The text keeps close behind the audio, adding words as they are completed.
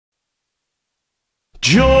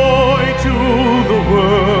Joy to the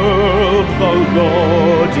world, the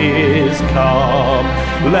Lord is come.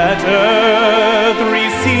 Let earth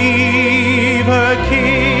receive her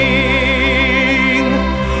King.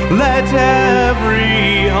 Let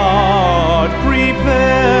every heart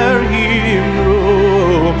prepare him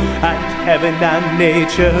room. And heaven and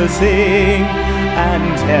nature sing,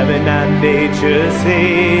 and heaven and nature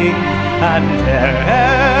sing, and heaven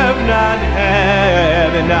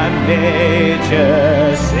and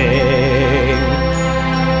nature sing.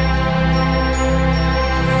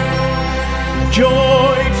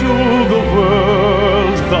 Joy to the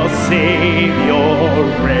world, the Savior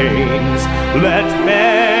reigns. Let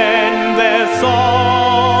men their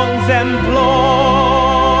songs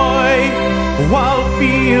employ, while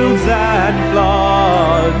fields and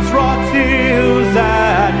floods, rocks, hills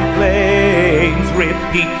and plains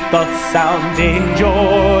repeat the sounding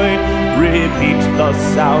joy, repeat the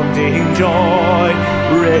sounding joy,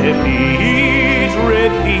 repeat,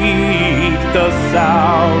 repeat the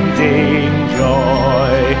sounding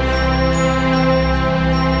joy.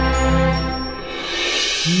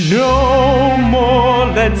 No more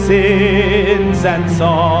let sins and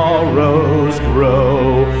sorrows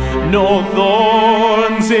grow, nor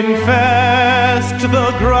thorns infest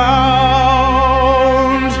the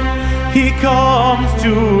ground. He comes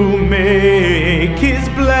to make his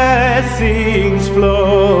blessings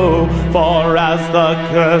flow, for as the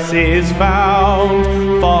curse is found,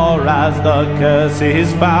 for as the curse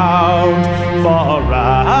is found, for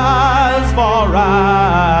as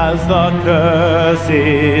the curse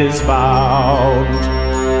is found.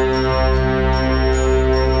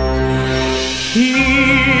 He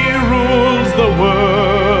rules the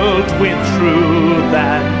world with truth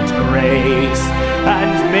and grace,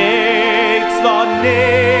 and makes the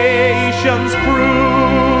nations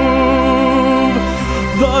prove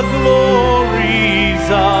the glories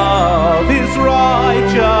of his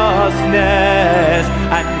righteousness,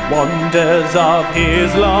 and wonders of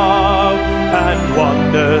his love, and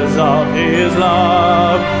wonders of his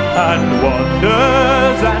love, and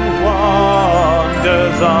wonders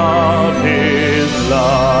of his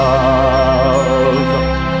love.